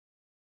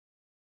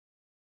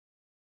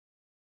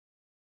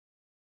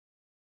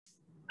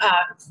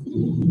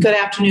Good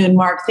afternoon,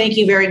 Mark. Thank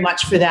you very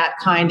much for that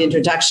kind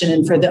introduction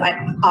and for the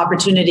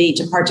opportunity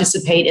to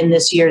participate in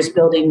this year's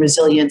Building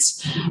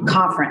Resilience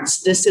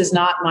Conference. This is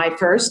not my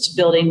first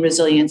Building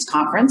Resilience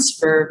Conference.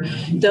 For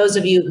those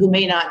of you who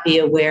may not be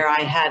aware,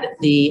 I had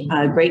the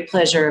great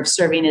pleasure of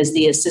serving as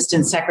the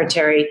Assistant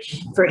Secretary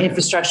for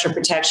Infrastructure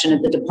Protection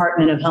at the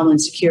Department of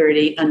Homeland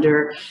Security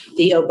under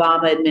the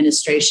Obama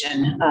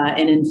administration.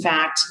 And in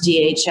fact,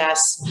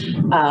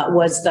 DHS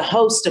was the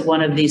host of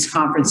one of these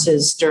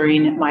conferences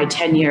during my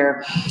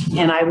tenure.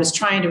 And I was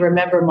trying to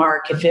remember,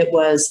 Mark, if it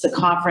was the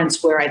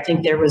conference where I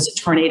think there was a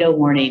tornado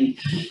warning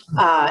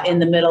in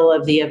the middle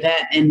of the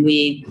event, and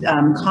we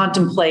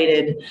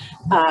contemplated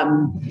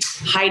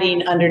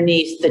hiding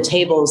underneath the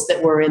tables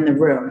that were in the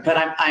room. But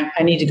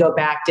I need to go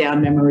back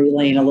down memory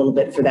lane a little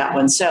bit for that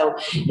one. So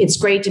it's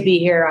great to be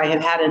here. I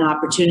have had an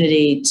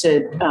opportunity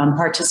to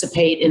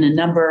participate in a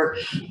number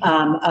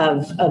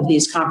of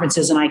these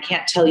conferences, and I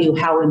can't tell you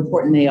how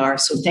important they are.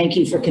 So thank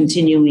you for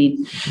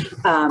continuing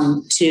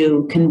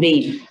to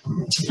convene.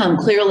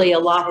 Clearly, a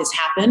lot has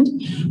happened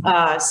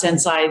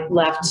since I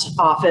left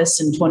office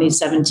in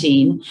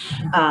 2017,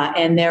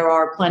 and there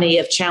are plenty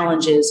of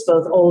challenges,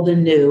 both old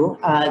and new,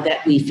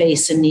 that we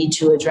face and need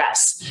to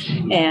address.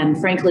 And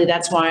frankly,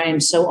 that's why I'm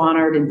so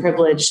honored and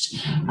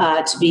privileged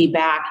to be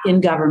back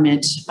in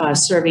government,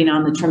 serving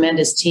on the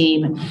tremendous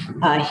team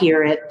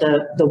here at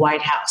the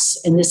White House.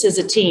 And this is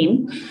a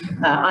team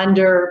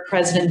under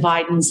President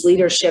Biden's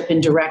leadership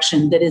and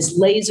direction that is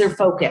laser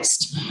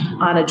focused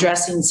on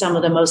addressing some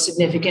of the most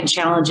significant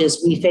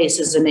challenges we face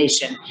as a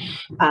nation,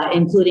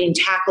 including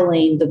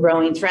tackling the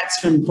growing threats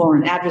from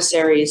foreign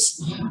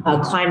adversaries,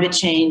 climate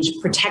change,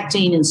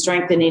 protecting and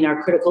strengthening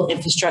our critical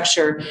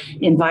infrastructure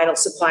in vital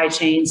supply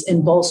chains,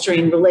 and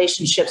bolstering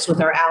relationships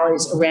with our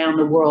allies around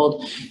the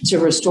world to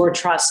restore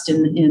trust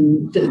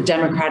in the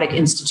democratic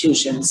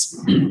institutions.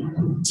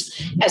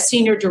 As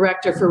Senior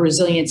Director for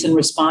Resilience and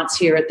Response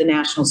here at the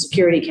National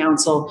Security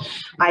Council,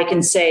 I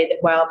can say that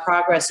while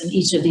progress in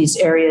each of these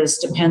areas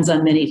depends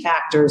on many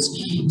factors,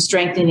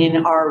 strengthening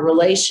our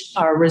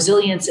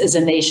resilience as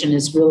a nation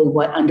is really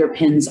what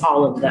underpins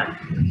all of them.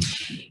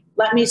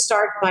 Let me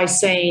start by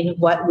saying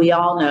what we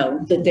all know,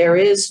 that there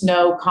is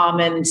no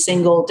common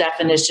single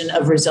definition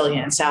of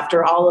resilience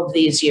after all of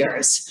these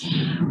years.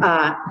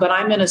 But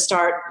I'm going to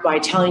start by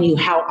telling you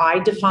how I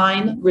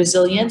define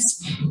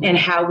resilience and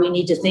how we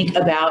need to think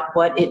about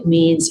what it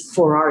means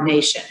for our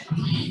nation.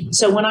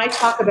 So when I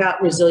talk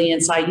about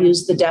resilience, I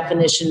use the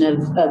definition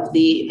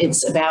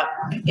it's about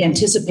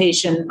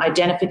anticipation,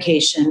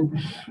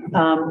 identification,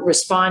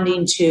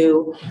 responding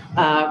to,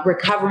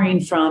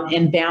 recovering from,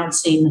 and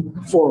bouncing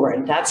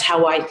forward. That's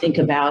how I think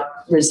about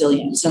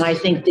resilience. And I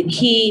think the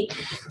key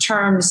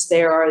terms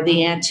there are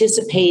the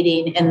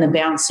anticipating and the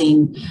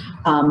bouncing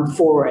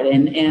forward.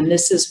 And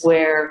this is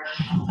where,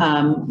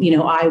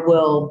 I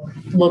will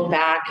look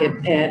back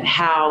at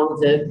how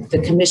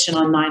the Commission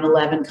on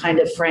 9/11 kind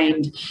of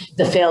framed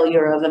the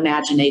failure of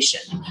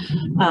imagination.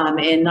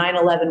 And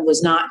 9/11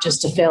 was not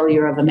just a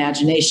failure of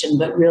imagination,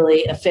 but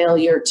really a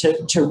failure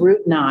to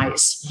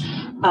routinize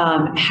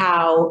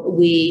how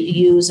we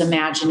use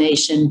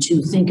imagination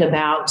to think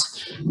about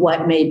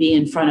what may be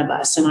in front of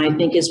us. And I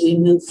think as we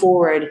move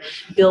forward,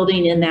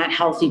 building in that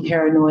healthy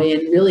paranoia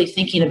and really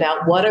thinking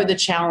about what are the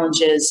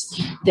challenges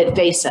that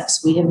face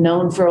us. We have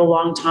known for a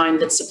long time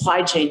that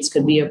supply chains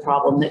could be a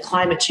problem, that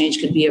climate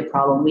change could be a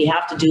problem. We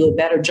have to do a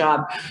better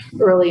job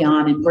early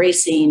on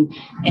embracing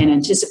and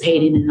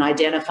anticipating and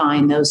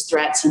identifying those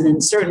threats. And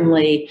then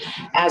certainly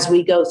as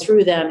we go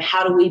through them,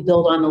 how do we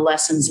build on the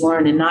lessons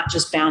learned and not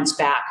just bounce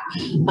back,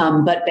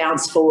 but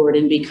bounce forward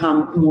and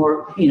become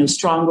more,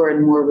 stronger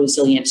and more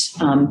resilient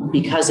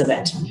because of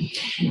it.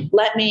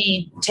 Let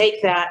me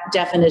take that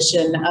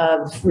definition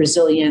of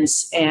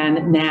resilience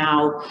and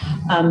now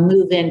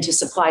move into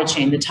supply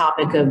chain, the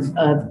topic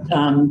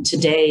of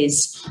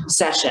today's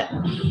session.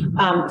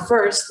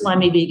 First, let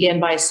me begin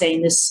by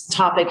saying this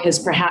topic has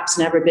perhaps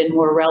never been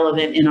more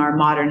relevant in our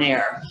modern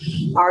era,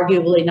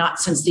 arguably not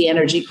since the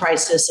energy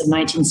crisis of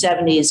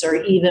 1970s or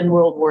even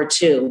World War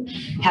II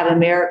have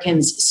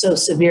Americans so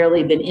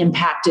severely been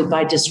impacted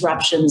by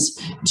disruptions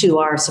to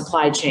our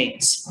supply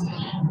chains.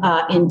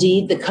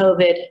 Indeed, the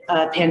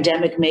COVID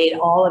pandemic made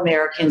all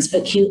Americans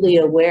acutely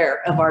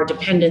aware of our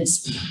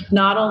dependence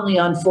not only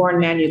on foreign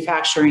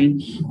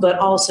manufacturing, but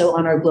also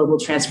on our global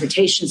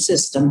transportation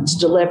system to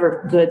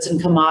deliver goods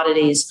and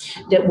commodities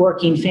that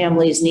working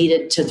families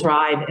needed to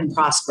thrive and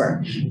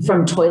prosper.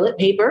 From toilet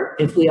paper,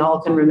 if we all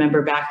can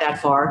remember back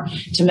that far,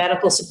 to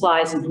medical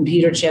supplies and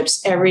computer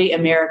chips, every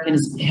American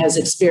has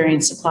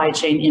experienced supply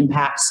chain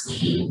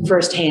impacts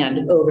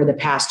firsthand over the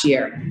past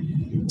year.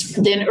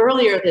 Then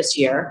earlier this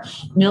year,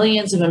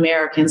 millions of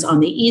Americans on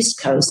the East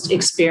Coast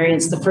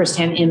experienced the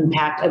firsthand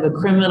impact of a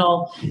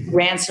criminal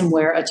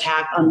ransomware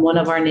attack on one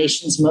of our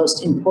nation's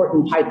most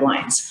important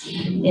pipelines,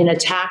 an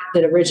attack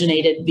that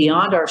originated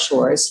beyond our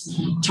shores,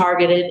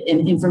 targeted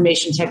an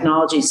information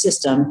technology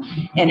system,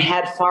 and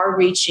had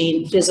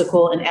far-reaching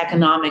physical and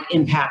economic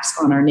impacts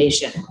on our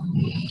nation.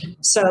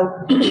 So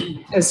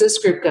as this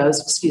group goes,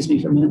 excuse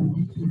me for a minute.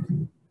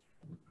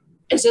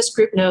 As this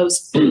group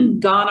knows,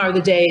 gone are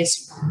the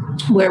days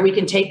where we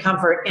can take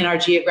comfort in our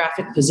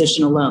geographic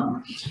position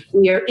alone.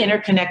 We are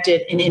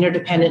interconnected and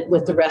interdependent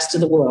with the rest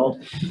of the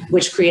world,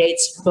 which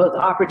creates both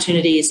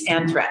opportunities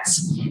and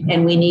threats,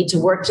 and we need to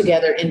work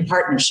together in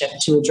partnership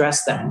to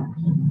address them.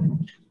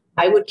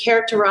 I would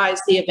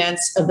characterize the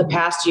events of the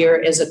past year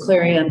as a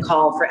clarion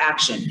call for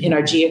action in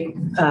our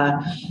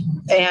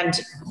and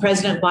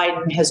President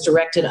Biden has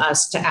directed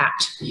us to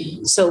act.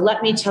 So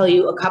let me tell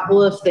you a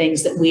couple of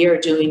things that we are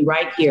doing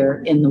right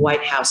here in the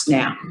White House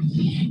now.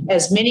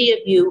 As many of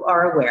you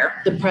are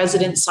aware, the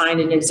president signed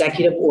an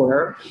executive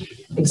order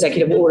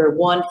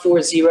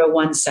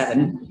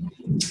 14017,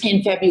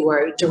 in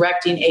February,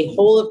 directing a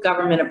whole of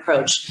government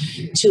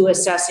approach to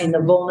assessing the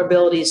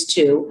vulnerabilities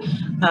to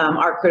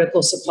our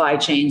critical supply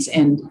chains,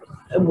 and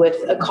with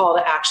a call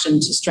to action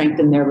to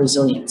strengthen their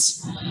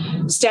resilience.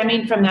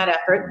 Stemming from that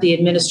effort, the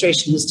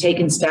administration has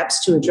taken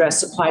steps to address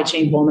supply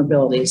chain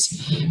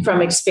vulnerabilities,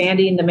 from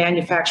expanding the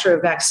manufacture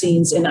of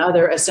vaccines and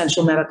other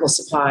essential medical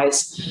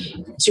supplies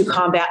to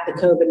combat the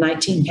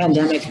COVID-19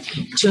 pandemic,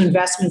 to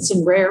investments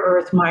in rare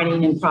earth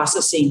mining and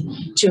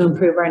processing to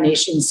improve our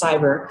nation's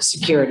cyber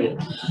security.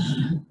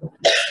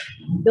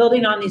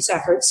 Building on these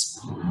efforts,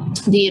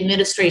 the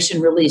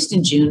administration released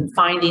in June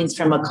findings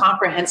from a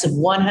comprehensive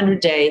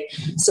 100-day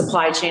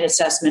supply chain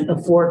assessment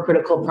of 4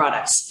 critical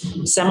products: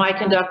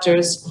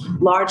 semiconductors,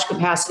 large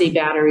capacity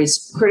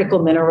batteries, critical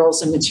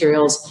minerals and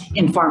materials,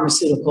 and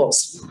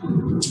pharmaceuticals.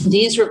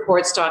 These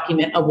reports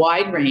document a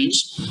wide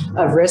range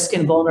of risk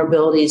and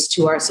vulnerabilities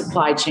to our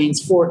supply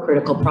chains for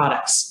critical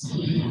products.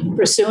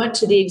 Pursuant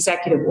to the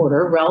executive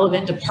order,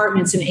 relevant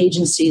departments and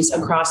agencies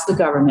across the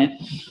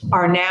government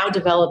are now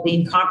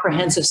developing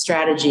comprehensive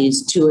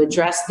strategies to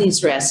address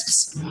these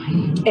risks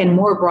and,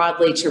 more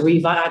broadly, to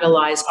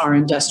revitalize our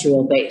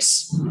industrial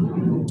base.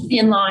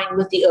 In line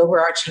with the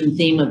overarching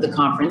theme of the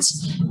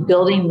conference,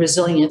 building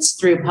resilience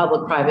through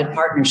public-private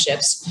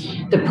partnerships,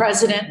 the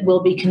president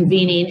will be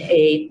convening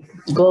a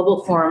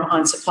global forum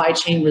on supply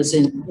chain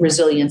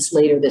resilience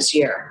later this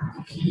year.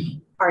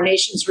 Our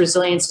nation's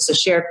resilience is a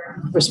shared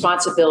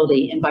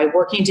responsibility, and by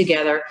working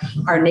together,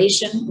 our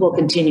nation will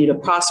continue to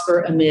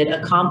prosper amid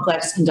a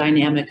complex and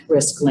dynamic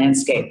risk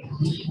landscape.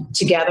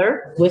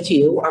 Together with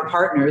you, our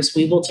partners,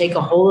 we will take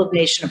a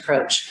whole-of-nation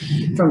approach,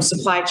 from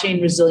supply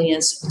chain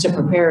resilience to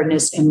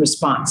preparedness and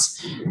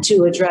response,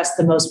 to address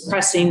the most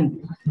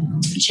pressing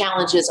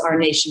challenges our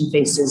nation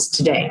faces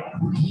today.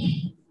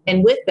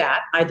 And with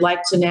that, I'd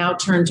like to now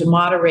turn to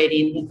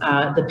moderating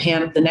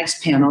the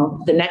next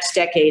panel, The Next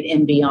Decade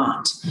and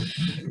Beyond.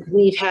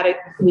 We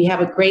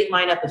have a great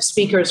lineup of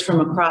speakers from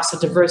across a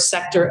diverse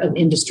sector of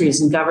industries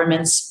and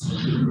governments.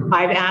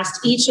 I've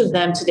asked each of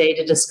them today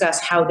to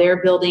discuss how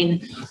they're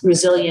building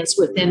resilience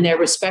within their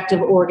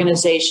respective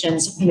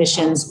organizations,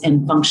 missions,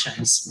 and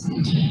functions.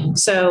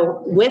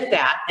 So with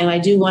that, and I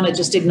do want to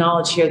just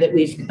acknowledge here that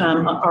we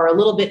are a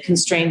little bit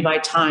constrained by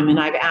time, and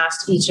I've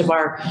asked each of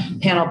our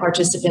panel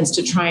participants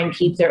to try and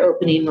keep their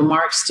opening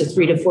remarks to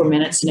 3 to 4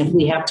 minutes. And if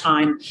we have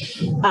time,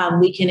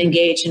 we can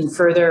engage in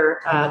further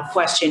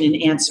question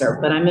and answer.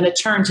 But I'm going to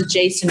turn to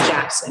Jason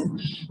Jackson,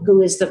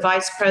 who is the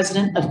Vice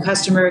President of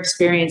Customer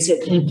Experience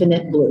at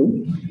Infinite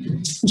Blue.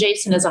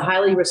 Jason is a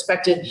highly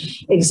respected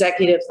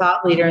executive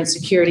thought leader in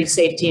security,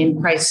 safety,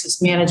 and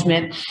crisis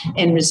management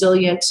and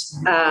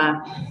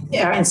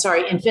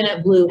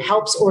Infinite Blue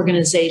helps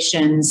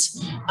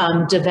organizations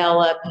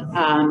develop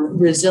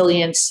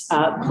resilience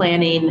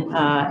planning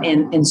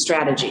and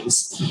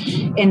strategies.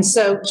 And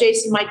so,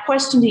 Jason, my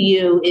question to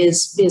you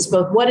is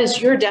both, what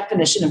is your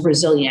definition of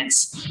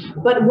resilience,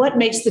 but what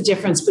makes the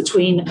difference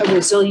between a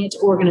resilient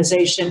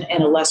organization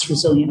and a less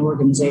resilient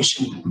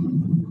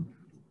organization?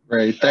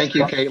 Great. Thank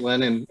you,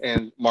 Caitlin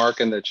and Mark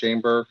and the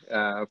Chamber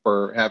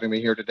for having me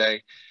here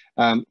today.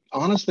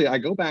 Honestly, I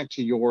go back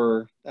to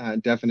your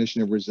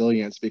definition of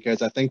resilience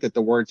because I think that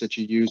the words that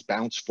you use,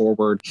 bounce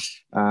forward,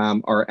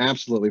 are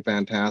absolutely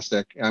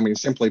fantastic. I mean,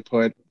 simply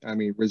put,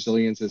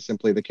 resilience is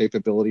simply the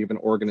capability of an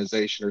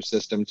organization or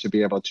system to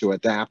be able to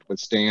adapt,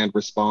 withstand,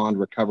 respond,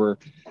 recover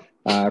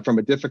from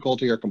a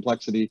difficulty or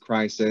complexity,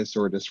 crisis,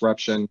 or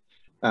disruption.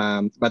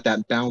 But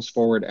that bounce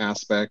forward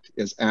aspect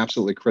is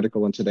absolutely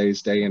critical in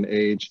today's day and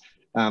age.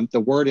 The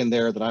word in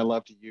there that I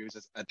love to use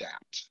is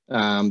adapt,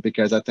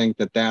 because I think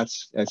that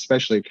that's,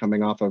 especially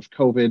coming off of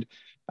COVID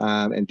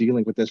and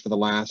dealing with this for the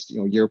last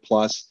year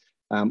plus,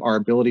 our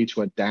ability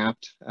to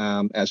adapt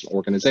as an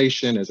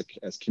organization,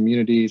 as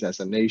communities, as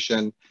a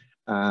nation,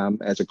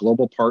 as a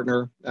global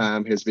partner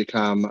has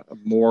become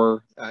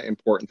more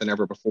important than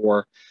ever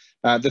before.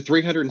 The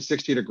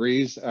 360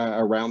 degrees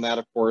around that,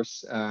 of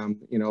course,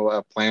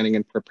 planning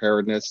and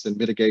preparedness and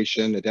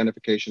mitigation,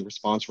 identification,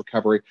 response,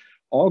 recovery,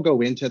 all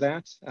go into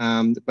that.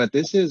 But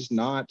this is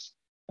not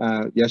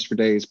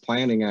yesterday's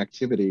planning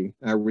activity.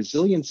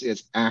 Resilience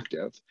is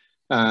active,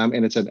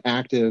 and it's an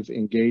active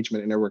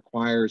engagement, and it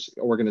requires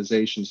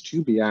organizations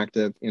to be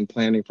active in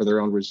planning for their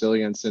own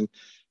resilience. And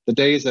the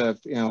days of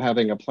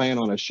having a plan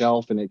on a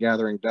shelf and it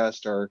gathering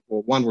dust are,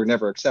 well, one, were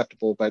never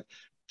acceptable, but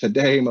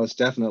today, most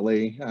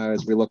definitely,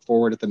 as we look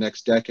forward at the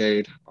next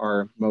decade,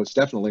 are most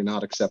definitely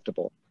not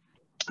acceptable.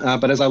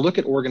 But as I look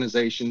at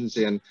organizations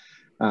and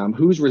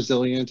who's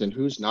resilient and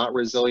who's not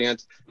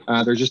resilient,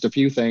 there's just a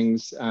few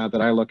things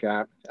that I look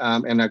at.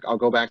 And I'll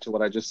go back to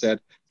what I just said.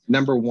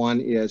 Number one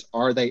is,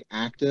 are they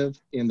active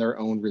in their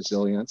own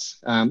resilience?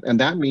 And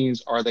that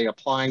means, are they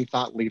applying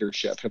thought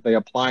leadership? Have they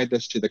applied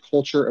this to the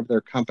culture of their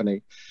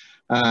company?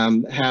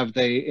 Have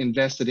they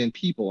invested in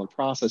people and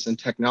process and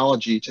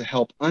technology to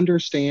help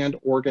understand,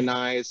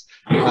 organize,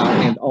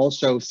 and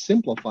also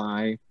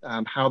simplify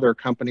how their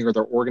company or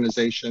their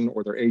organization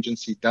or their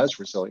agency does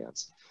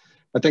resilience?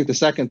 I think the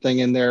second thing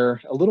in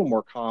there, a little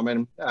more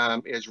common,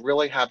 is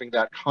really having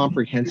that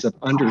comprehensive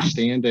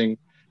understanding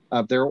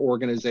of their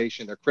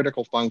organization, their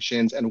critical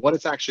functions, and what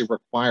it's actually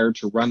required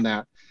to run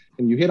that.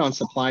 And you hit on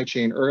supply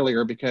chain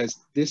earlier, because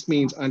this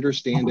means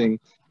understanding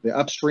the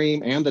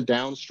upstream and the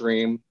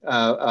downstream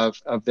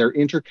of their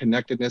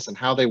interconnectedness and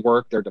how they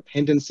work, their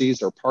dependencies,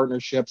 their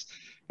partnerships,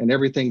 and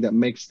everything that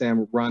makes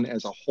them run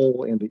as a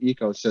whole in the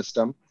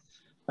ecosystem.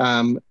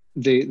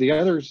 The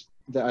others,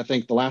 I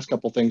think the last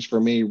couple things for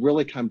me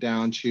really come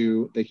down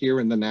to the here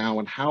and the now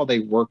and how they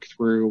work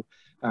through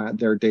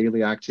their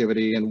daily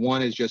activity. And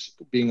one is just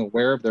being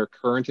aware of their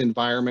current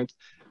environment,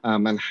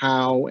 and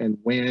how and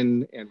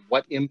when and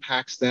what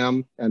impacts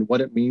them and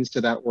what it means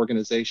to that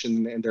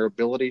organization and their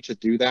ability to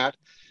do that.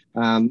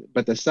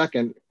 But the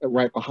second,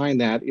 right behind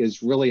that,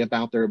 is really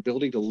about their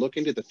ability to look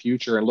into the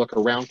future and look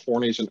around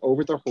corners and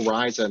over the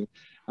horizon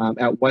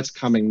at what's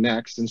coming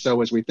next. And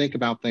so as we think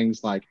about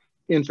things like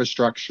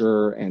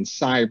infrastructure and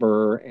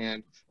cyber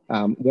and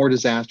more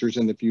disasters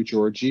in the future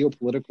or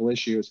geopolitical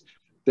issues,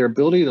 their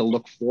ability to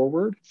look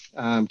forward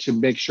to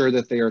make sure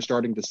that they are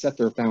starting to set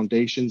their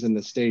foundations in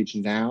the stage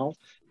now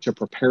to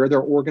prepare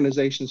their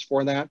organizations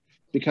for that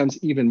becomes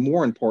even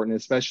more important,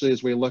 especially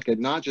as we look at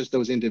not just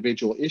those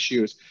individual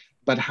issues,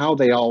 but how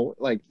they all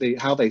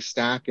how they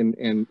stack and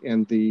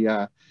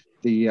the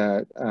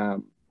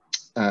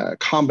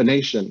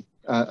combination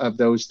of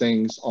those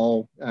things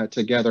all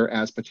together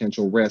as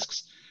potential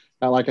risks.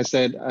 Like I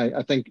said,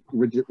 I think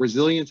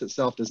resilience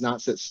itself does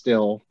not sit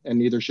still, and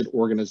neither should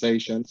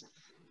organizations.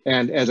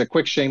 And as a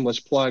quick shameless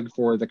plug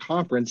for the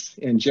conference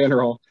in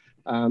general,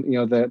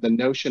 the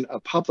notion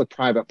of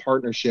public-private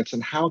partnerships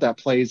and how that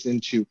plays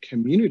into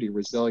community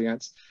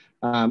resilience,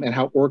 and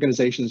how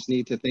organizations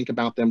need to think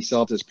about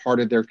themselves as part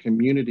of their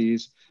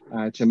communities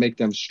to make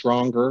them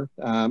stronger,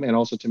 and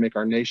also to make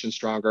our nation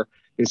stronger,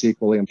 is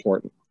equally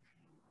important.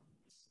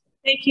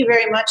 Thank you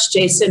very much,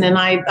 Jason. And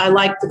I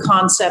like the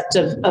concept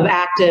of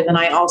active, and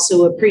I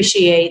also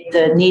appreciate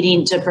the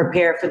needing to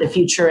prepare for the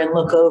future and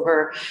look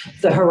over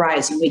the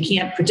horizon. We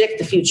can't predict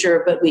the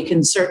future, but we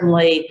can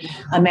certainly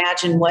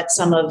imagine what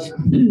some of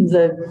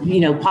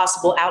the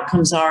possible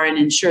outcomes are and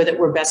ensure that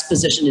we're best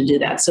positioned to do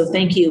that. So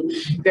thank you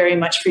very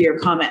much for your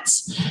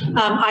comments.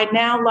 I'd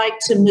now like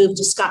to move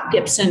to Scott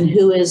Gibson,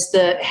 who is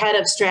the head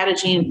of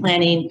strategy and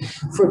planning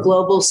for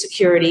global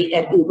security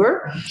at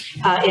Uber.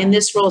 In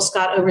this role,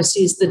 Scott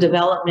oversees the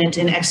development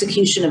and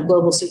execution of the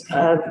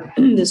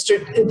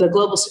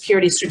global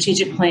security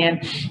strategic plan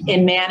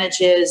and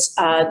manages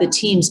the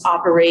team's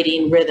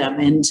operating rhythm.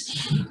 And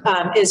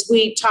as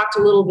we talked a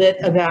little bit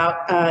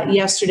about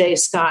yesterday,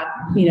 Scott,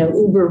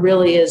 Uber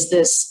really is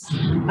this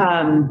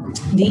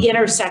the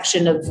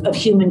intersection of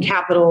human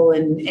capital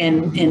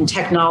and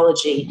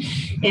technology.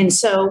 And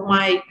so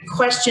my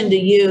question to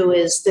you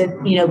is that,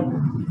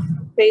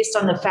 based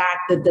on the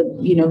fact that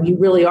you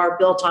really are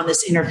built on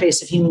this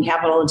interface of human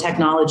capital and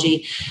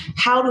technology,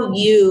 how do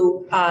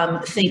you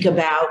think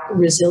about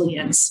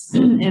resilience,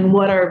 and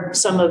what are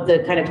some of the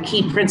kind of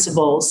key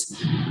principles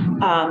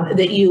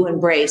that you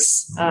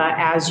embrace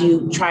as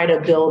you try to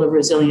build a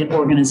resilient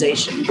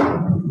organization?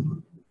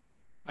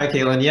 Hi,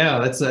 Caitlin. Yeah,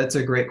 that's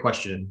a great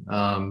question.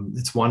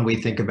 It's one we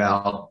think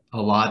about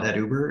a lot at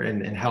Uber,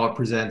 and how it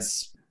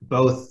presents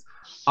both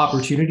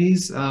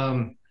opportunities,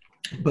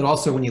 but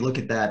also when you look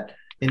at that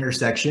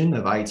intersection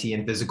of IT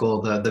and physical,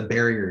 the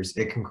barriers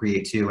it can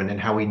create too, and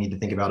how we need to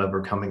think about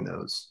overcoming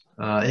those.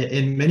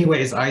 In many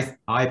ways,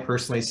 I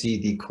personally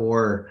see the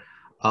core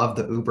of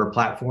the Uber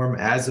platform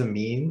as a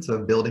means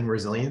of building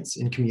resilience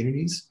in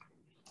communities.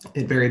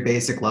 At very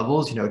basic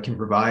levels, it can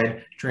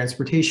provide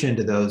transportation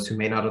to those who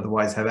may not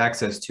otherwise have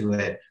access to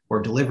it,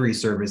 or delivery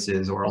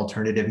services, or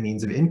alternative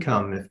means of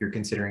income if you're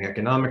considering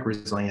economic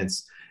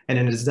resilience. And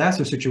in a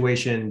disaster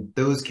situation,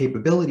 those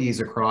capabilities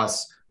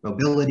across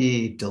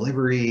mobility,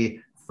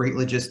 delivery, freight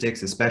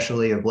logistics,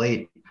 especially of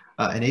late,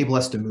 enable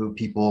us to move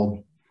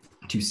people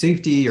to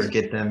safety or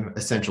get them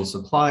essential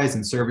supplies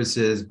and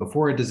services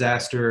before a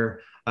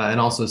disaster, and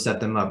also set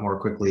them up more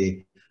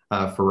quickly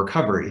for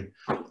recovery.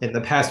 In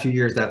the past few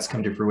years, that's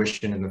come to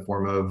fruition in the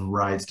form of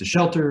rides to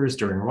shelters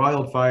during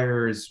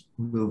wildfires,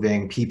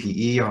 moving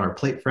PPE on our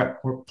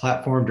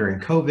platform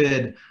during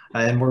COVID,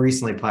 and more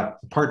recently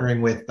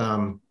partnering with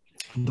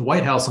the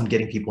White House on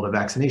getting people to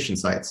vaccination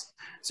sites.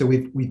 So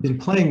we've been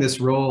playing this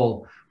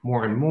role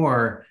more and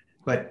more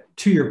But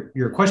to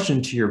your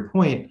question, to your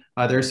point,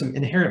 there are some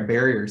inherent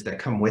barriers that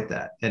come with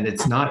that. And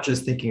it's not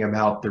just thinking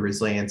about the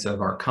resilience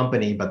of our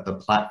company, but the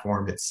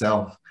platform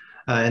itself.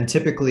 And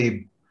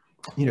typically,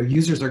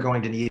 users are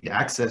going to need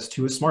access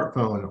to a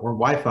smartphone or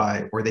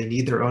Wi-Fi, or they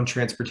need their own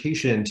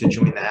transportation to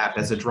join the app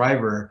as a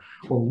driver,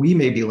 or we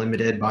may be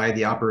limited by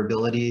the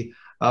operability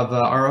of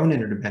our own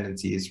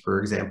interdependencies, for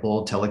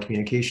example,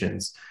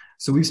 telecommunications.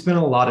 So we've spent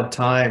a lot of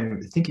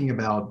time thinking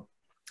about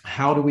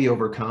how do we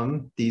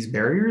overcome these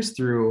barriers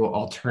through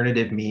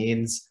alternative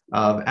means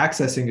of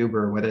accessing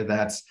Uber, whether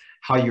that's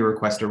how you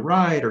request a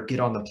ride or get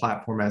on the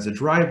platform as a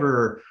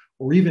driver,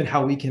 or even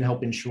how we can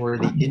help ensure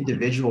the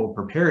individual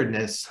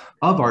preparedness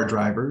of our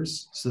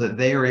drivers so that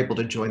they are able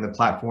to join the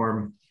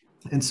platform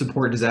and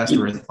support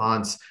disaster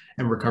response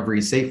and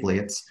recovery safely.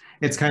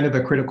 It's kind of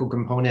a critical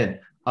component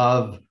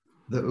of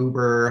the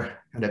Uber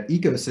kind of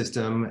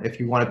ecosystem. If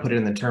you want to put it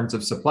in the terms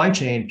of supply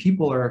chain,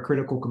 people are a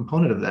critical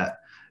component of that.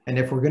 And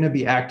if we're going to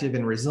be active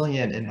and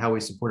resilient in how we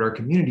support our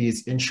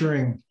communities,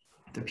 ensuring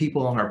the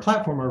people on our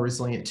platform are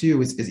resilient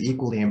too is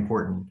equally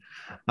important.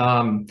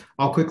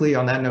 I'll quickly,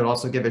 on that note,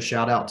 also give a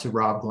shout out to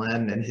Rob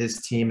Glenn and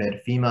his team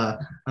at FEMA,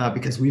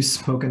 because we've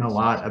spoken a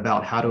lot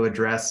about how to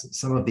address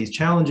some of these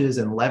challenges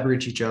and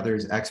leverage each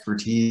other's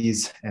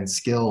expertise and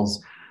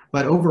skills.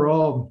 But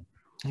overall,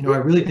 I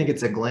really think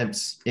it's a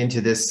glimpse into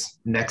this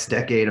next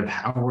decade of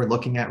how we're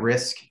looking at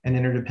risk and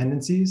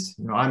interdependencies.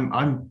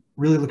 I'm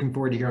really looking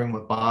forward to hearing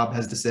what Bob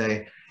has to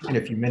say in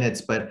a few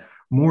minutes, but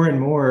more and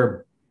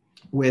more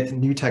with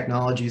new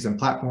technologies and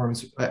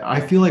platforms,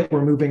 I feel like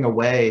we're moving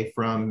away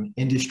from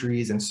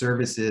industries and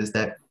services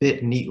that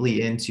fit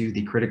neatly into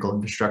the critical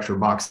infrastructure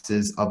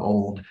boxes of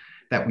old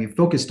that we've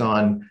focused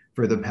on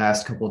for the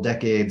past couple of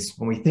decades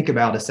when we think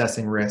about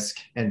assessing risk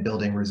and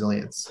building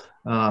resilience.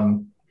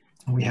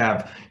 We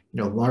have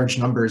large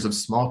numbers of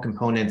small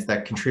components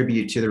that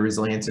contribute to the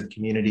resilience of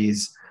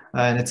communities.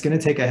 And it's going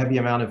to take a heavy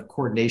amount of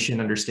coordination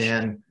to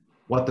understand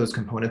what those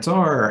components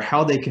are, or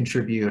how they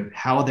contribute,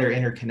 how they're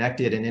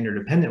interconnected and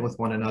interdependent with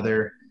one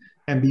another.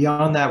 And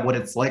beyond that, what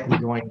it's likely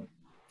going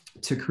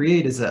to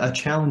create is a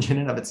challenge in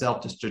and of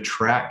itself, just to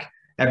track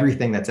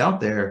everything that's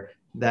out there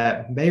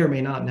that may or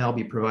may not now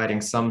be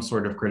providing some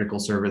sort of critical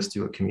service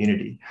to a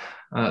community.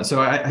 So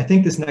I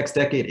think this next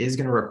decade is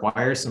going to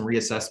require some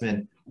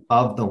reassessment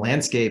of the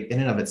landscape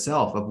in and of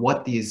itself, of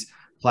what these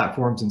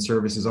platforms and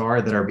services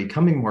are that are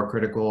becoming more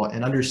critical,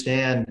 and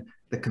understand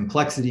the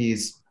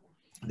complexities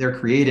they're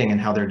creating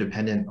and how they're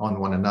dependent on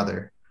one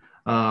another.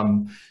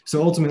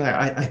 So ultimately,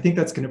 I think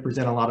that's going to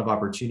present a lot of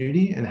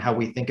opportunity in how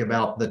we think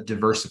about the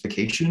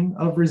diversification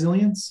of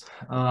resilience.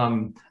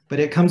 But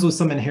it comes with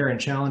some inherent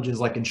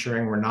challenges, like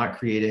ensuring we're not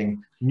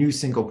creating new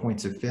single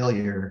points of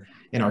failure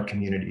in our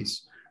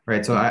communities,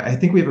 right? So I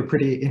think we have a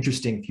pretty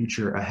interesting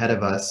future ahead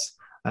of us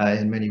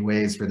in many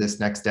ways for this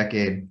next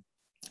decade.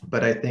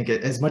 But I think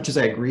as much as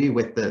I agree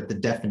with the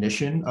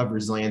definition of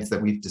resilience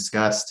that we've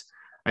discussed,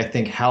 I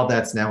think how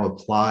that's now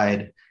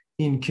applied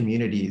in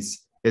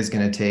communities is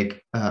going to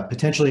take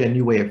potentially a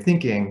new way of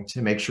thinking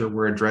to make sure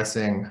we're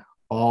addressing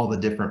all the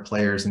different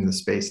players in the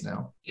space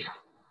now.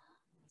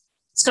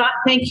 Scott,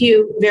 thank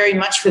you very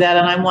much for that.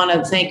 And I want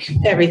to thank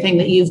everything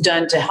that you've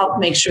done to help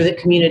make sure that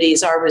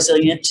communities are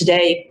resilient.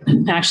 Today,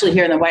 actually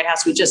here in the White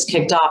House, we just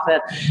kicked off an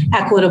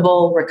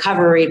equitable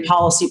recovery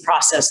policy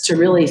process to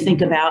really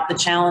think about the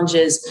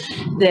challenges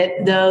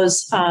that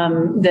those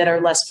that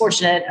are less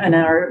fortunate and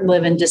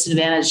live in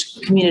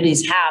disadvantaged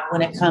communities have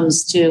when it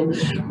comes to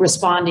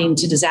responding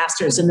to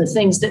disasters, and the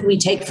things that we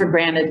take for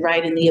granted,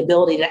 right? And the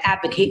ability to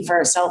advocate for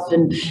ourselves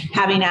and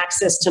having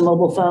access to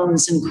mobile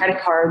phones and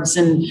credit cards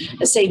and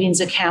a savings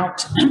account.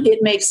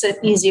 It makes it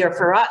easier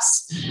for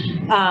us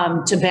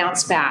to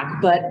bounce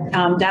back, but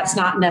that's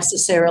not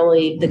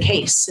necessarily the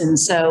case. And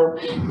so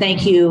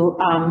thank you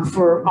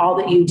for all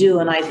that you do.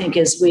 And I think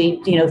as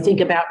we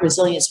think about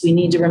resilience, we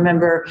need to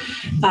remember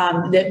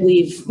that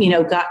we've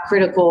got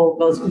critical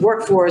both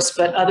workforce,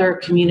 but other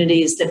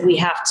communities that we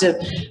have to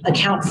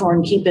account for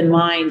and keep in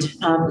mind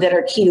that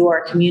are key to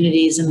our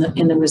communities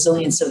and the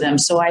resilience of them.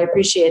 So I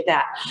appreciate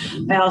that.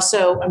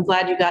 I'm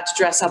glad you got to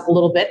dress up a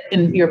little bit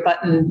in your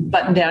button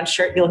down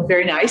shirt. You look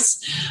very nice.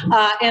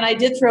 And I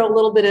did throw a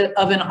little bit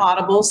of an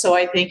audible, so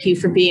I thank you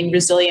for being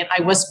resilient.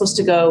 I was supposed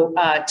to go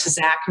to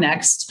Zach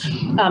next,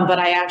 but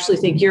I actually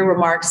think your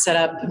remarks set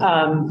up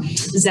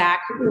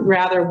Zach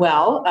rather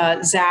well.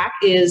 Zach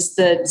is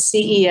the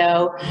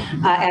CEO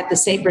at the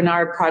St.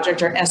 Bernard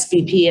Project, or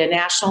SBP, a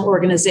national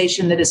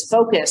organization that is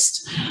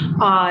focused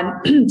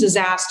on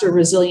disaster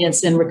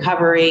resilience and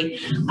recovery.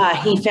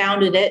 He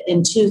founded it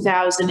in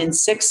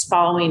 2006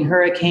 following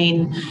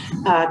Hurricane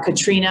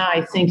Katrina.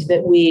 I think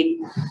that we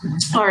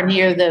are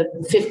near the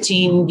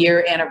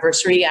 15-year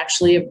anniversary,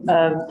 actually,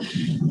 of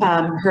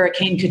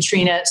Hurricane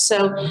Katrina.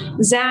 So,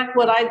 Zach,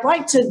 what I'd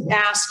like to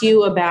ask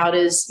you about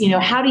is,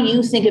 how do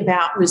you think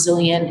about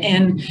resilient?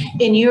 And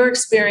in your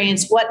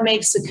experience, what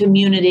makes a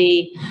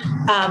community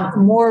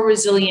more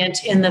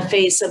resilient in the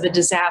face of a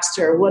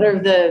disaster? What are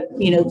the,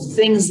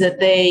 things that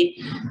they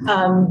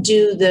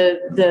do,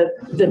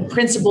 the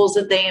principles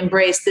that they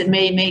embrace that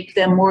may make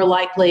them more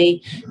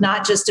likely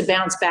not just to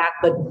bounce back,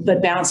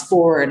 but bounce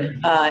forward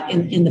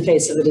in the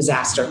face of a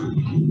disaster?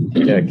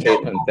 Yeah,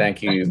 Caitlin,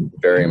 thank you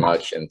very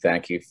much. And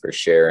thank you for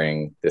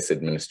sharing this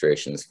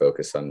administration's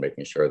focus on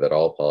making sure that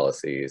all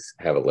policies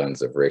have a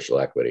lens of racial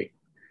equity.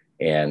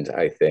 And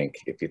I think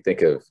if you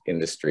think of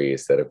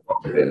industries that have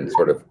been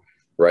sort of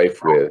rife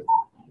with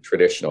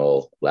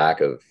traditional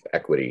lack of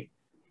equity,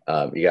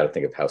 you got to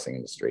think of housing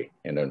industry.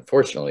 And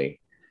unfortunately,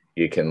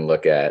 you can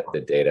look at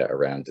the data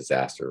around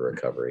disaster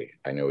recovery.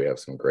 I know we have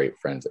some great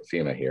friends at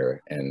FEMA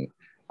here, and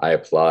I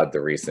applaud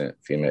the recent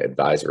FEMA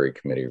Advisory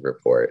Committee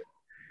report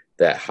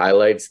that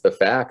highlights the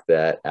fact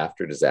that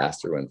after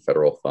disaster, when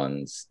federal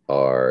funds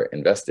are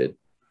invested,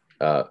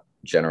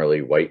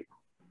 generally white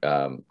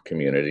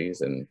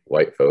communities and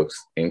white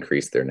folks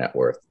increase their net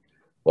worth,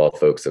 while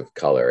folks of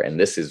color, and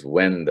this is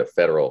when the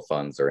federal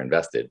funds are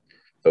invested,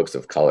 folks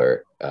of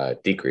color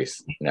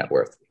decrease net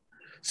worth.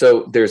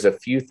 So there's a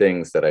few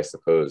things that I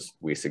suppose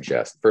we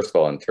suggest. First of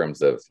all, in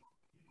terms of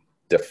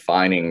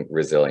defining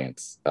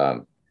resilience,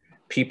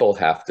 people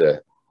have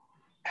to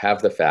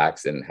have the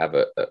facts and have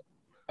a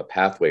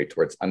pathway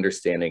towards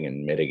understanding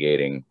and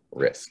mitigating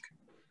risk.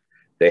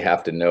 They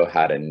have to know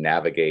how to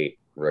navigate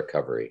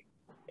recovery.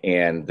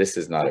 And this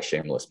is not a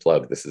shameless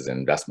plug. This is an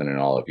investment in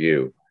all of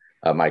you.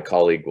 My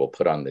colleague will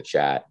put on the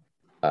chat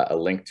a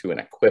link to an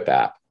Equip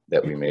app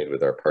that we made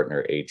with our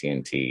partner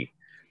AT&T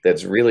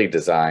that's really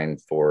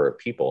designed for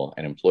people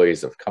and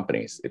employees of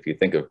companies. If you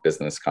think of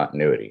business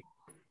continuity,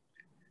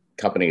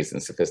 companies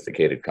and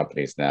sophisticated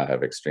companies now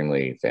have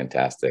extremely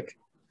fantastic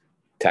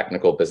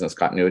technical business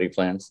continuity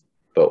plans,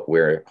 but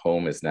where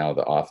home is now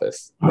the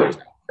office, there's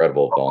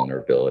incredible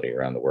vulnerability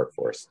around the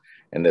workforce.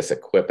 And this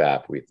Equip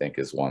app, we think,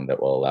 is one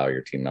that will allow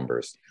your team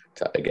members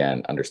to,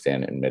 again,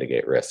 understand and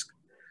mitigate risk.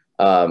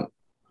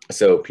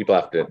 So people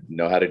have to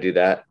know how to do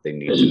that. They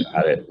need to know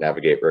how to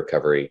navigate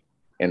recovery.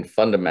 And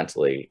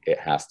fundamentally, it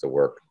has to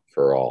work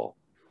for all.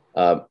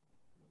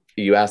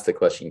 You asked the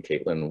question,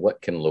 Caitlin,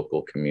 what can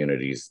local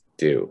communities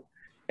do?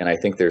 And I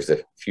think there's a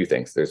few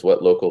things. There's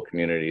what local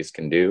communities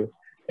can do,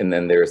 and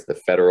then there's the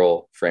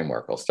federal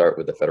framework. I'll start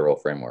with the federal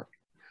framework.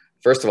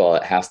 First of all,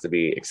 it has to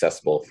be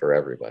accessible for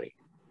everybody.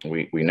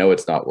 We know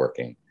it's not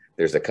working.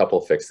 There's a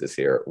couple fixes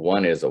here.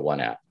 One is a one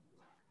app.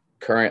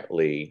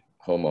 Currently,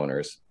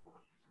 homeowners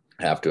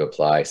have to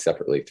apply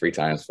separately 3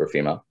 times for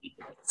FEMA,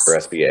 for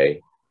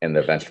SBA, and the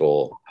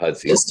eventual HUD.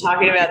 Just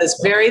talking about this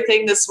very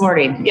thing this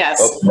morning.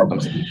 Yes. Oh,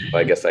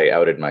 I guess I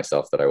outed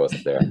myself that I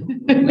wasn't there.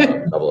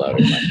 No, double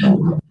outed myself.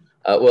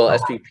 Well,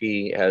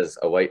 SPP has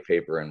a white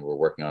paper, and we're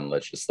working on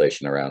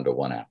legislation around a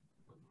one app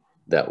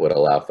that would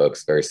allow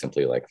folks very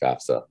simply like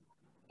FAFSA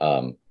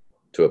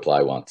to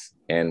apply once.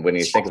 And when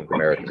you think of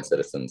American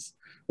citizens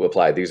who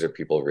apply, these are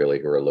people really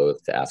who are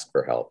loath to ask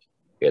for help.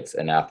 It's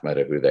anathema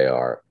to who they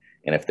are.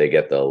 And if they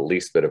get the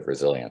least bit of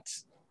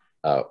resilience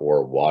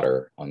or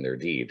water on their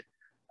deed,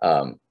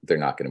 they're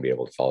not going to be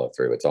able to follow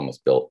through. It's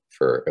almost built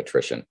for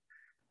attrition.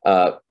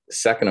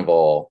 Second of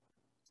all,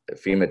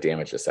 FEMA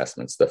damage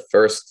assessments. The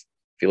first,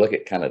 if you look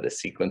at kind of the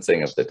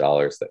sequencing of the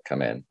dollars that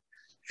come in,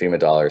 FEMA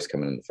dollars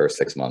come in the first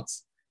 6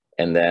 months,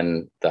 and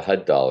then the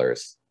HUD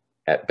dollars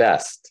at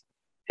best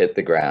hit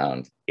the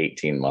ground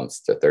 18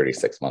 months to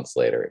 36 months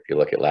later. If you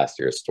look at last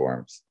year's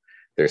storms,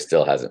 there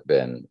still hasn't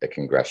been a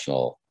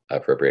congressional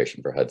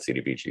appropriation for HUD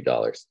CDBG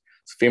dollars.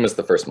 So FEMA's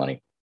the first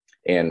money.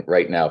 And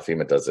right now,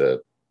 FEMA does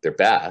their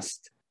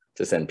best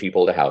to send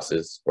people to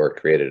houses, or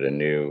created a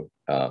new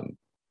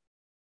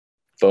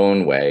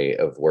phone way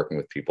of working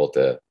with people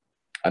to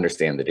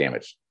understand the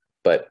damage.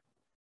 But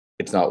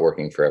it's not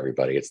working for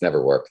everybody. It's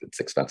never worked. It's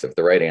expensive.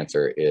 The right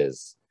answer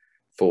is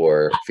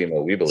for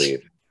FEMA, we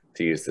believe,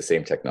 to use the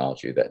same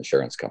technology that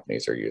insurance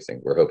companies are using.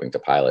 We're hoping to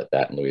pilot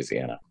that in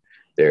Louisiana.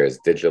 There's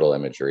digital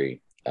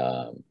imagery,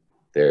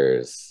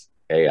 there's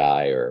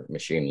AI or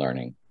machine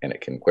learning, and it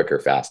can quicker,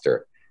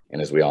 faster,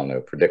 and as we all know,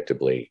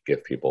 predictably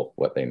give people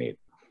what they need.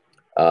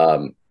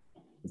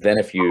 Then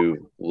if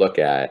you look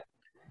at,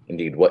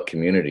 indeed, what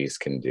communities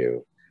can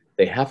do,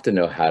 they have to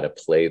know how to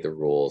play by the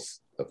rules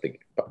of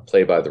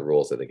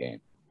the game.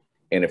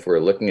 And if we're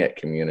looking at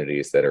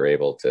communities that are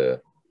able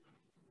to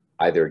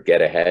either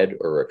get ahead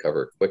or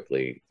recover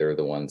quickly, they're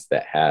the ones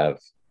that have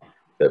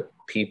the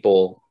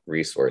people,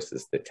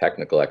 resources, the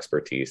technical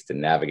expertise to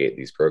navigate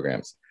these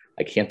programs.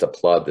 I can't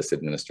applaud this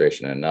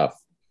administration enough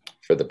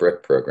for the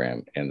BRIC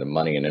program and the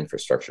money and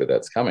infrastructure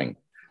that's coming,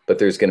 but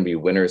there's going to be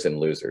winners and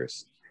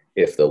losers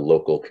if the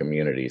local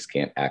communities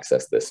can't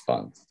access these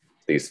funds.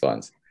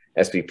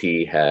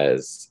 SPP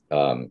has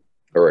a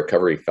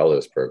Recovery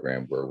Fellows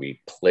program where we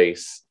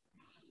place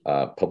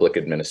public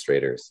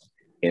administrators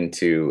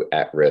into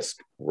at-risk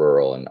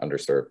rural and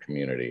underserved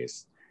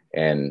communities,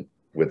 and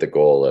with the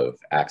goal of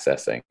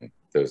accessing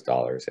those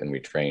dollars. And we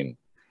train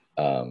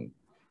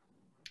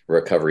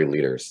recovery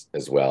leaders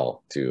as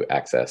well to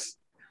access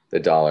the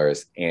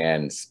dollars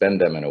and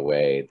spend them in a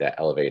way that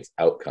elevates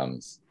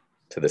outcomes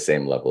to the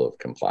same level of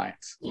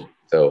compliance.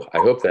 So I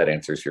hope that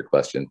answers your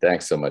question.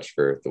 Thanks so much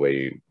for the way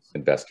you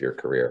invest your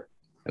career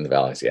and the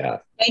values you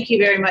have. Thank you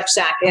very much,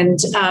 Zach. And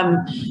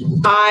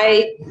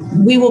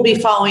we will be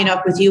following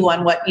up with you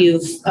on what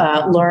you've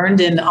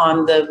learned and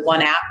on the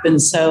One app.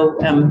 And so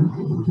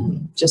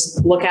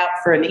just look out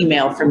for an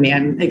email from me.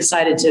 I'm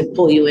excited to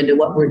pull you into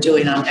what we're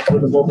doing on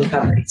equitable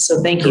recovery.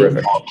 So thank you.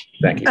 Terrific.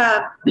 Thank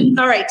you.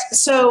 All right.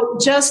 So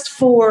just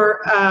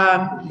for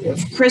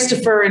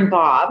Christopher and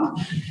Bob,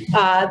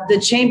 the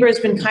Chamber has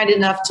been kind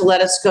enough to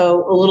let us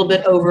go a little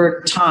bit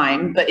over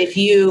time. But if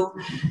you,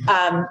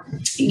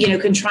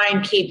 can try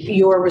and keep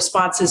your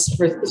responses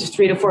for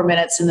 3 to 4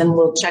 minutes, and then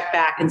we'll check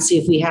back and see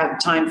if we have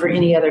time for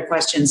any other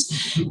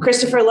questions.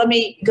 Christopher, let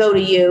me go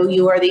to you.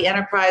 You are the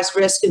Enterprise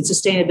Risk and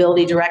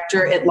Sustainability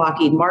Director at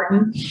Lockheed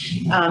Martin.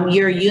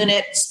 Your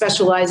unit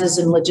specializes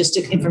in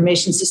logistic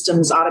information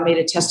systems,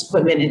 automated test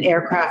equipment, and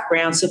aircraft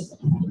ground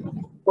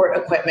support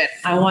equipment.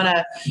 I want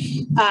to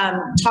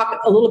talk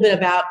a little bit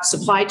about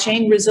supply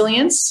chain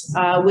resilience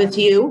with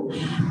you.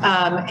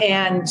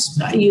 And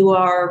you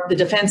are the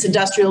defense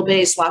industrial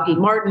base. Lockheed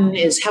Martin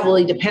is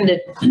heavily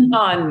dependent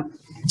on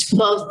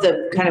both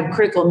the kind of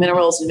critical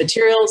minerals and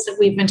materials that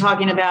we've been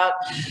talking about,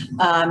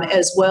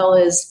 as well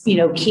as,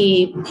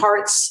 key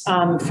parts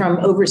from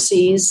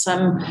overseas,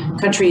 some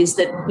countries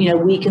that,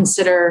 we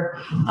consider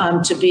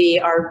to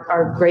be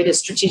our greatest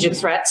strategic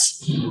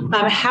threats.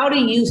 How do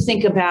you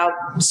think about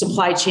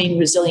supply chain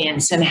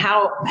resilience, and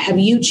how have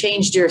you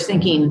changed your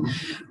thinking,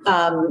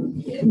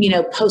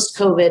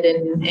 post-COVID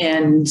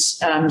and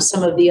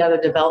some of the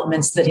other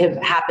developments that have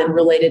happened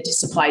related to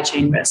supply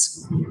chain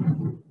risk?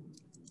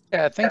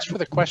 Yeah, thanks for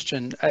the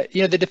question.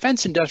 The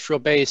defense industrial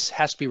base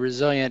has to be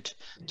resilient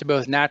to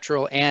both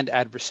natural and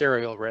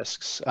adversarial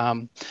risks.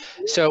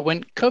 So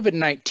when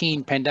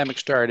COVID-19 pandemic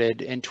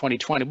started in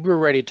 2020, we were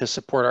ready to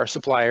support our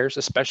suppliers,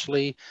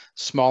 especially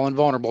small and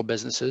vulnerable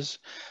businesses,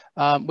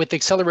 with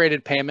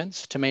accelerated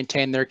payments to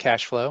maintain their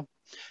cash flow.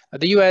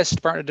 The U.S.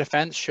 Department of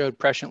Defense showed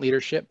prescient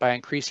leadership by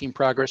increasing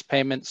progress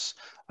payments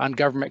on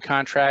government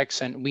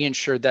contracts, and we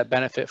ensured that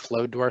benefit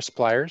flowed to our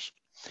suppliers.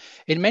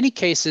 In many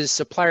cases,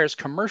 suppliers'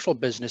 commercial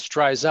business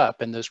dries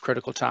up in those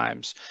critical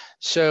times.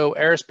 So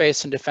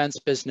aerospace and defense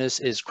business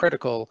is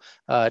critical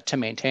to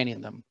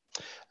maintaining them.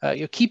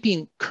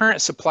 Keeping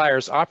current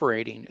suppliers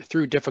operating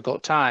through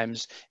difficult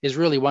times is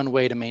really one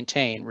way to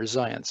maintain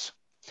resilience.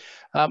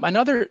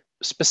 Another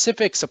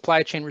specific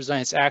supply chain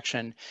resilience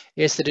action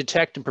is to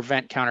detect and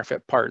prevent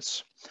counterfeit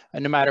parts,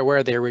 no matter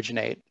where they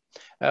originate.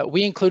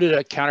 We included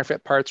a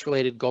counterfeit parts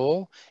related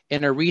goal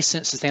in a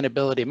recent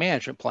sustainability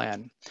management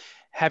plan.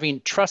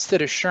 Having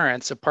trusted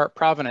assurance of part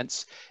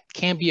provenance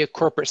can be a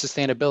corporate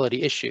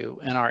sustainability issue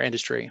in our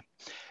industry.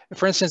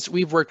 For instance,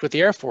 we've worked with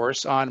the Air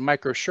Force on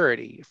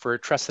microsurety for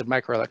trusted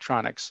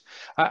microelectronics.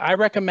 I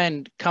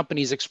recommend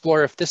companies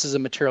explore if this is a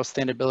material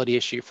sustainability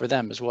issue for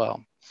them as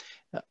well.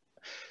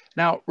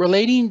 Now,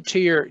 relating to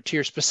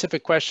your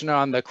specific question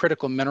on the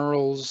critical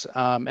minerals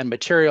and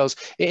materials,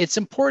 it's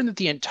important that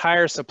the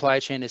entire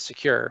supply chain is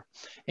secure,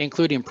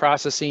 including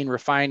processing,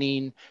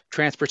 refining,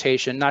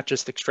 transportation, not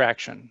just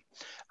extraction.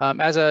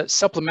 As a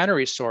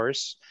supplementary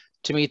source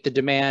to meet the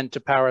demand to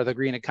power the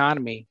green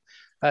economy,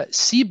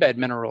 seabed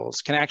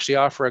minerals can actually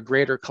offer a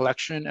greater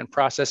collection and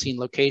processing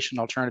location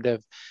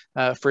alternative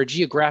for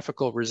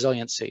geographical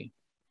resiliency.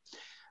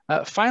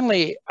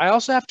 Finally, I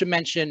also have to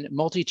mention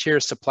multi-tier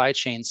supply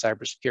chain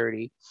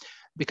cybersecurity,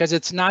 because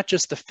it's not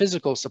just the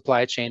physical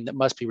supply chain that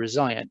must be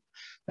resilient.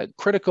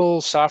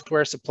 Critical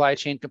software supply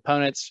chain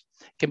components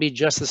can be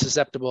just as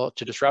susceptible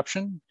to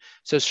disruption.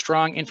 So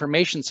strong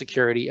information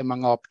security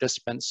among all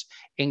participants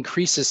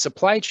increases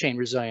supply chain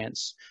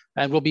resilience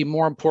and will be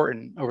more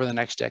important over the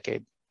next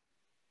decade.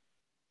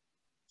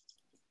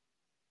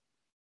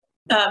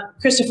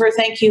 Christopher,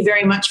 thank you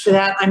very much for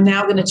that. I'm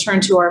now going to turn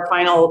to our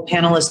final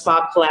panelist,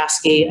 Bob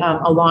Pulaski,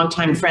 a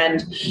longtime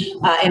friend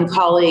and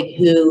colleague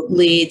who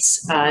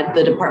leads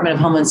the Department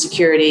of Homeland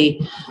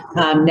Security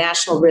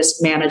National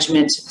Risk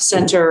Management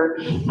Center,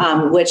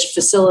 which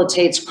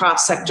facilitates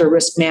cross-sector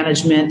risk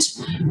management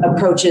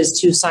approaches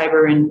to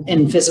cyber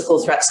and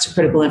physical threats to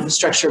critical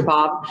infrastructure.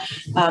 Bob,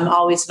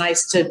 always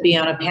nice to be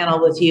on a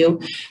panel with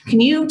you. Can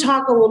you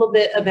talk a little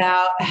bit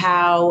about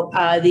how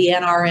the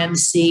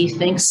NRMC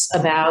thinks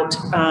about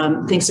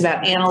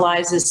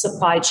analyzes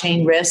supply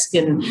chain risk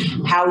and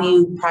how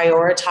you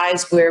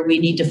prioritize where we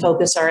need to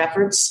focus our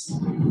efforts?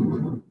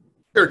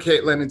 Sure,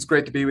 Caitlin, it's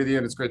great to be with you,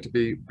 and it's great to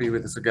be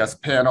with this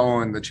guest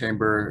panel and the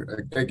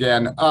Chamber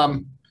again.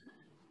 I'll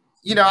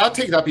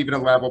take it up even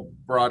a level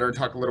broader and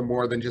talk a little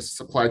more than just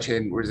supply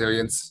chain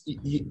resilience.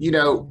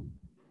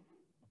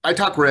 I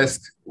talk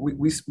risk.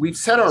 We've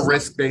set our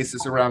risk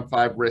basis around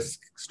 5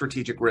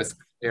 strategic risk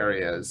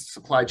areas.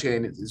 Supply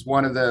chain is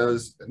one of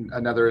those.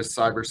 Another is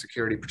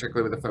cybersecurity,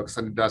 particularly with a focus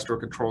on industrial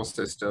control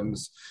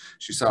systems.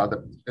 She saw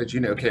as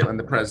you know, Caitlin,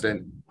 the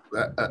president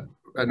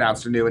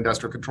announced a new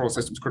industrial control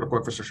systems critical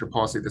infrastructure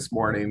policy this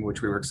morning,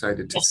 which we were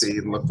excited to see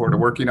and look forward to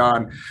working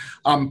on.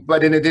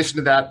 But in addition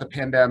to that, the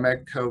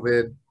pandemic,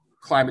 COVID,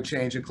 climate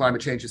change, and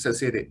climate change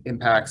associated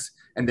impacts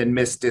and then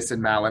mis, dis,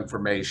 and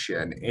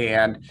malinformation.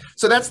 And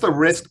so that's the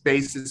risk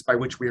basis by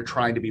which we are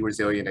trying to be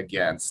resilient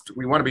against.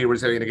 We want to be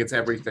resilient against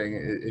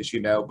everything, as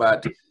you know,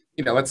 but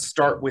let's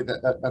start with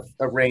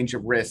a range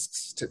of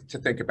risks to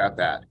think about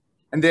that.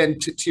 And then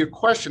to your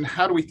question,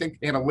 how do we think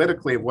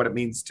analytically of what it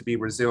means to be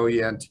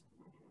resilient?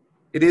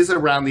 It is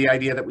around the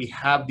idea that we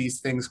have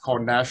these things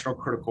called national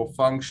critical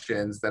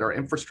functions that our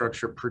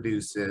infrastructure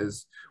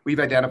produces. We've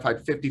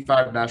identified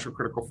 55 national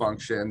critical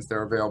functions.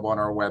 They're available on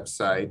our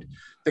website.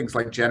 Things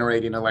like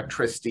generating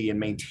electricity and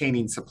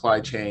maintaining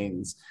supply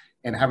chains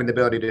and having the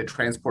ability to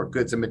transport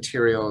goods and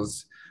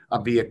materials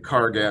via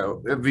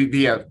cargo,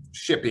 via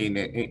shipping,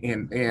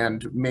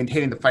 and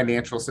maintaining the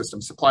financial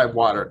system, supply of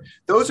water.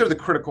 Those are the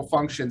critical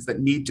functions that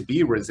need to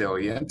be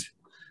resilient.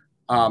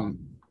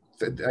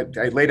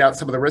 I laid out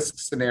some of the risk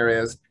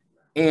scenarios,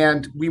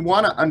 and we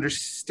want to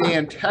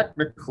understand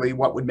technically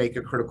what would make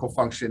a critical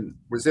function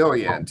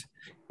resilient,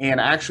 and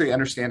actually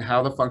understand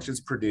how the function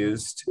is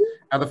produced,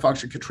 how the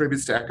function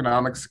contributes to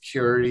economic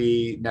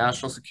security,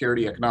 national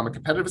security, economic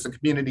competitiveness, and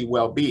community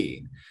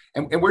well-being.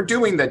 And we're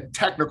doing the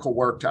technical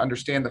work to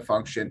understand the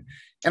function.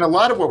 And a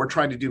lot of what we're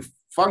trying to do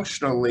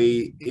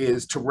functionally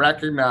is to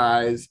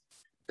recognize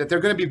that there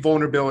are going to be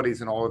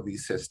vulnerabilities in all of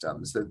these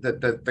systems,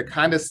 the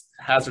kind of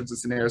hazards and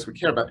scenarios we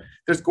care about.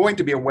 There's going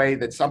to be a way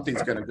that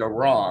something's going to go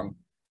wrong,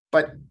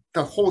 but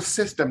the whole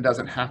system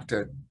doesn't have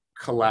to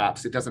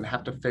collapse. It doesn't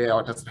have to fail.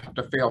 It doesn't have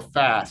to fail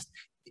fast.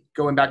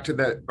 Going back to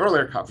the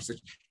earlier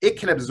conversation, it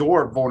can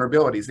absorb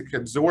vulnerabilities. It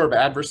can absorb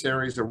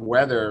adversaries or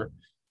weather,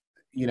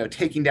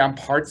 taking down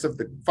parts of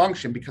the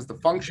function because the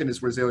function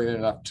is resilient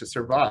enough to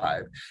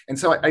survive. And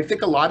so I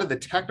think a lot of the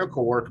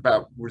technical work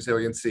about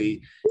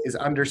resiliency is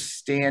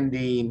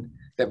understanding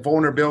that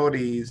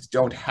vulnerabilities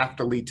don't have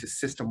to lead to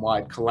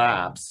system-wide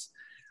collapse,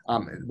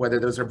 whether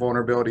those are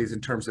vulnerabilities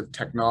in terms of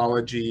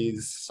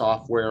technologies,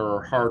 software,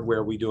 or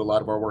hardware. We do a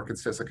lot of our work in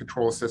system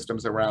control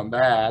systems around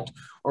that,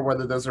 or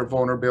whether those are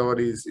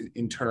vulnerabilities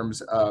in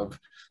terms of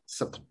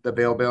the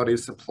availability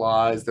of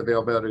supplies, the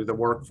availability of the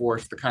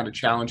workforce, the kind of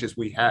challenges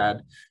we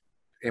had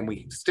and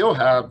we still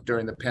have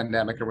during the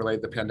pandemic and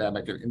related to the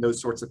pandemic and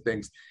those sorts of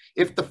things.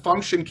 If the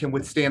function can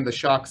withstand the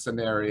shock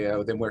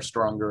scenario, then we're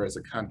stronger as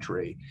a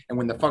country. And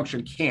when the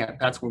function can't,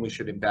 that's when we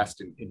should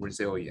invest in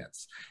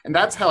resilience. And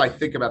that's how I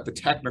think about the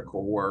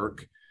technical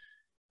work.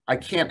 I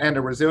can't end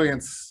a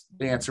resilience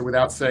answer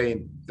without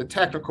saying the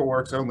technical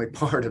work's only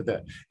part of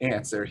the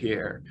answer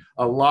here.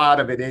 A lot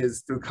of it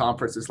is through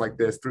conferences like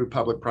this, through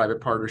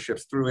public-private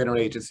partnerships, through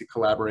interagency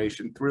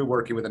collaboration, through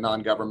working with the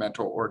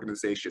non-governmental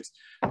organizations.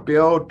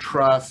 Build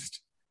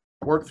trust,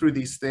 work through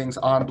these things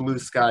on blue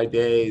sky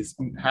days,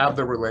 have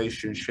the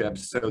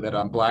relationships so that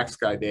on black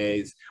sky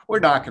days, we're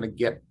not going to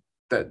get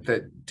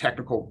the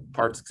technical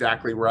parts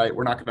exactly right.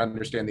 We're not going to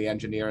understand the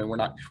engineering. We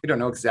don't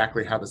know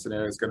exactly how the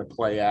scenario is going to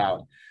play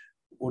out.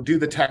 We'll do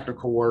the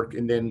technical work,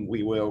 and then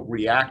we will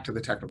react to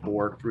the technical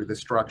work through the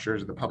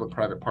structures and the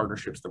public-private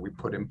partnerships that we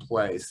put in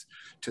place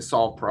to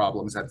solve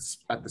problems at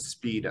the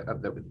speed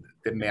of the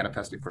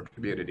manifesting for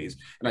communities.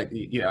 And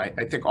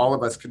I think all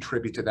of us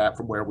contribute to that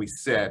from where we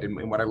sit.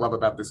 And what I love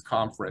about this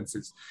conference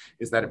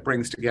is that it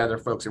brings together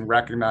folks and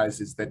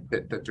recognizes that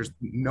there's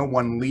no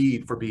one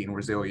lead for being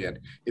resilient.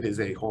 It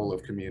is a whole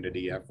of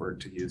community effort,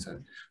 to use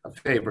a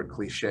favorite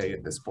cliche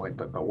at this point,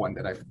 but one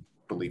that I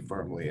believe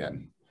firmly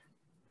in.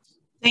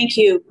 Thank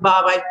you,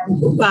 Bob. I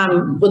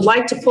would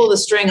like to pull the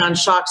string on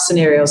shock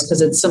scenarios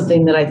because it's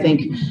something that I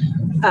think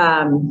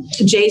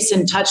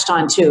Jason touched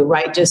on too,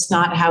 right? Just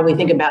not how we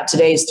think about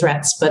today's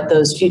threats, but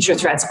those future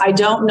threats. I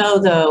don't know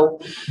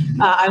though,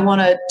 I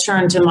want to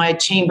turn to my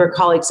chamber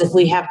colleagues if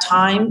we have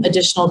time,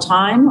 additional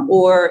time,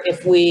 or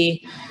if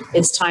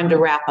it's time to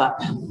wrap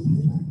up.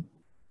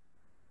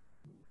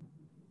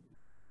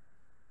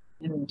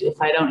 And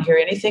if I don't hear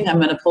anything, I'm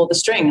going to pull the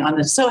string on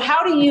this. So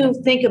how do you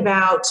think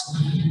about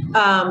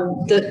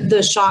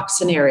the shock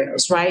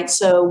scenarios, right?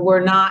 So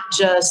we're not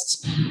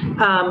just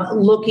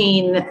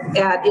looking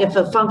at if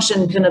a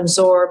function can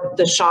absorb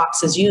the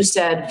shocks, as you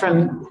said,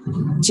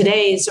 from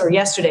today's or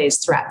yesterday's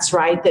threats,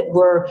 right? That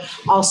we're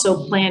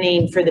also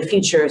planning for the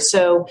future.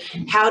 So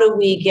how do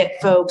we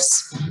get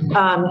folks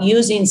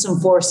using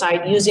some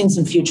foresight, using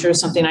some future,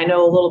 something I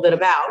know a little bit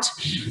about,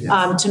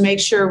 to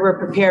make sure we're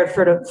prepared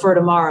for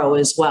tomorrow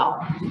as well?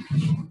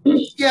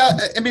 Yeah,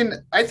 I mean,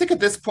 I think at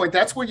this point,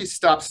 that's where you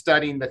stop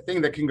studying the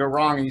thing that can go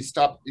wrong and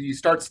you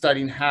start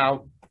studying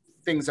how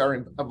things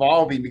are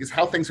evolving, because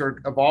how things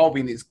are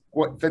evolving is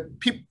what the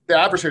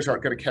adversaries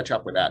aren't going to catch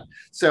up with that.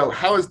 So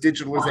how is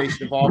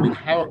digitalization evolving?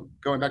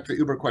 Going back to the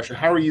Uber question,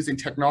 how are we using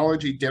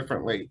technology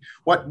differently?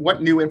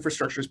 What new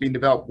infrastructure is being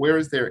developed? Where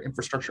is there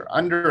infrastructure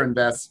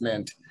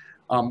underinvestment?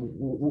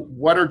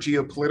 What are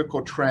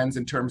geopolitical trends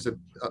in terms of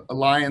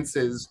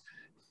alliances?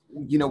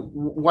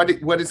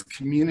 What is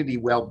community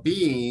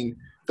well-being?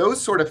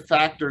 Those sort of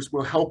factors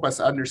will help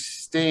us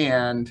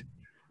understand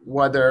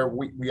whether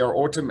we are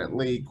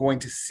ultimately going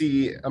to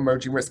see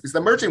emerging risks, because the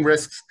emerging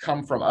risks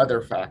come from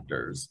other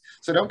factors.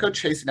 So don't go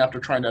chasing after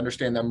trying to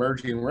understand the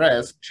emerging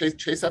risk,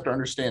 chase after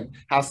understand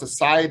how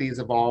society is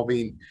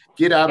evolving,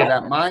 get out of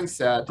that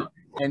mindset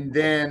and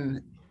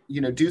then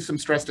do some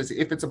stress tests.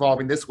 If it's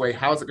evolving this way,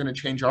 how is it going to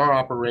change our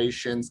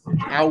operations?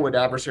 How would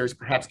adversaries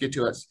perhaps get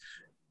to us?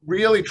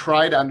 Really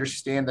try to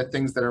understand the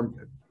things that are,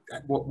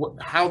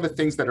 how the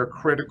things that are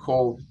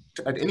critical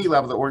at any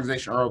level of the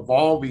organization are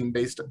evolving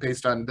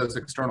based on those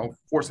external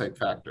foresight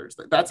factors.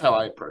 That's how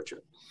I approach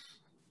it.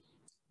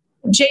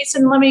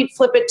 Jason, let me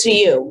flip it to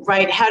you,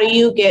 right? How do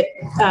you get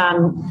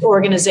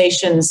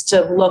organizations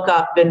to look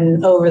up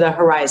and over the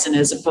horizon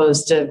as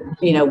opposed to,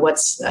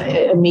 what's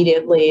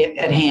immediately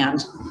at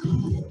hand?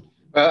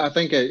 I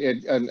think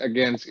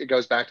again, it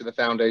goes back to the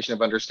foundation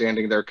of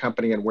understanding their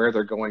company and where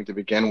they're going to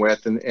begin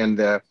with, and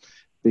the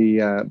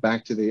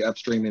back to the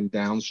upstream and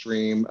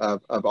downstream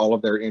of all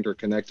of their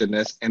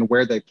interconnectedness and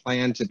where they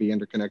plan to be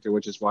interconnected,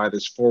 which is why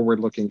this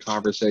forward-looking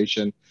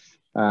conversation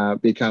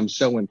becomes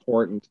so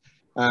important.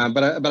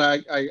 But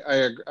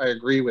I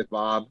agree with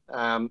Bob.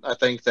 I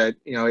think that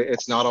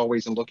it's not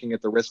always in looking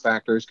at the risk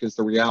factors, because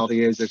the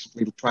reality is if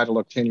we try to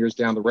look 10 years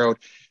down the road,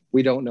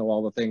 we don't know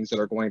all the things that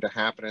are going to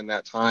happen in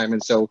that time.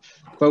 And so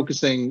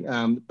focusing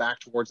back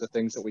towards the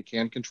things that we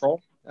can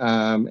control,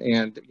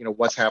 and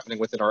what's happening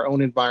within our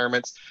own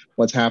environments,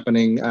 what's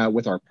happening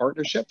with our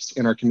partnerships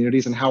in our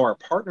communities, and how our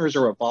partners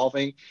are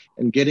evolving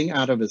and getting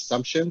out of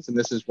assumptions. And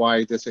this is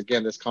why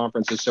this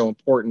conference is so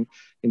important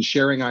in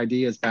sharing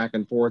ideas back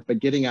and forth, but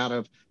getting out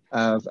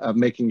of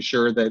making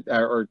sure that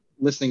or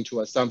listening to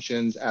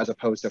assumptions as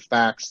opposed to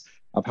facts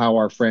of how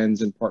our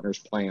friends and partners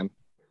plan.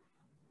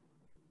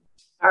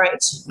 All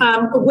right.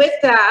 With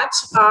that,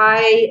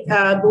 I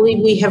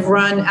believe we have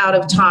run out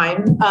of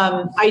time.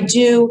 I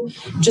do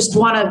just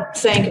want to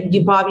thank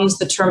you. Bob used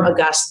the term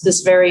august, this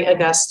very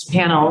august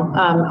panel.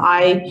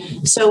 I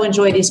so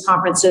enjoy these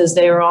conferences.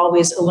 They are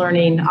always a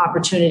learning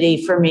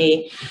opportunity for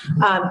me.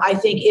 I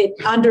think it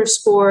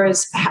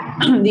underscores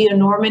the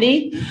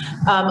enormity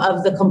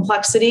of the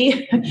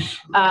complexity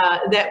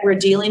that we're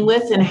dealing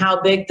with, and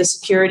how big the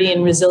security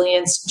and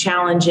resilience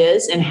challenge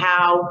is, and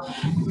how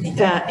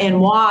and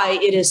why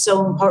it is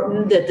so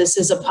important that this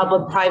is a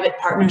public-private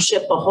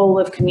partnership, a whole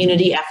of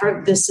community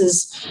effort. This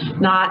is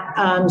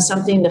not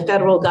something the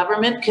federal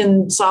government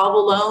can solve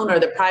alone, or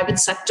the private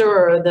sector,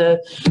 or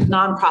the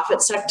nonprofit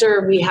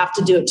sector. We have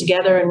to do it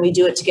together, and we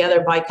do it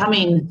together by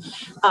coming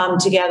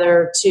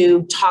together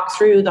to talk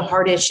through the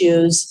hard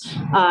issues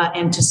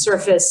and to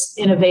surface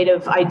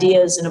innovative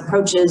ideas and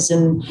approaches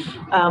and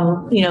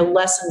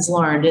lessons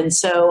learned. And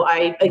so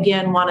I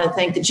again want to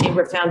thank the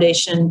Chamber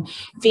Foundation,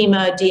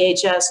 FEMA,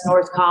 DHS,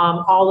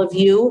 Northcom, all of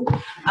you.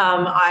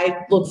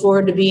 I look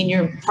forward to being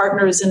your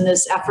partners in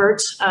this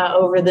effort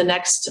over the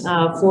next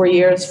 4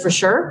 years for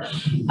sure.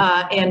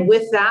 And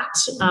with that,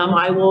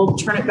 I will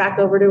turn it back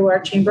over to our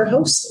chamber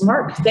host,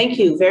 Mark. Thank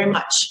you very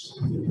much.